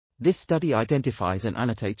This study identifies and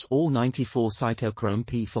annotates all 94 Cytochrome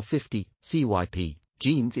P450 (CYP)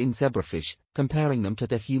 genes in zebrafish, comparing them to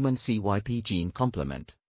the human CYP gene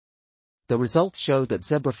complement. The results show that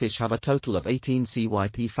zebrafish have a total of 18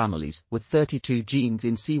 CYP families, with 32 genes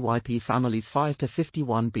in CYP families 5 to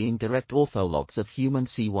 51 being direct orthologs of human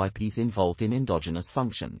CYPs involved in endogenous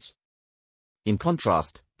functions. In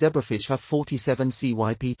contrast, zebrafish have 47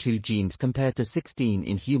 CYP2 genes compared to 16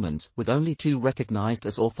 in humans, with only 2 recognized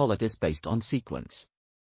as orthologous based on sequence.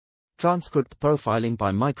 Transcript profiling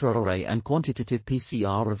by microarray and quantitative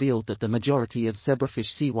PCR revealed that the majority of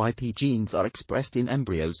zebrafish CYP genes are expressed in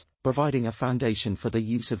embryos, providing a foundation for the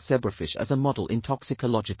use of zebrafish as a model in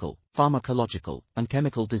toxicological, pharmacological, and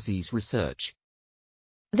chemical disease research.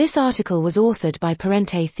 This article was authored by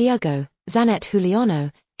Parente Thiago, Zanette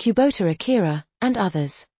Juliano, Kubota Akira, and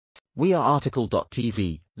others. We are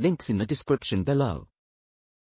RTCLTV, links in the description below.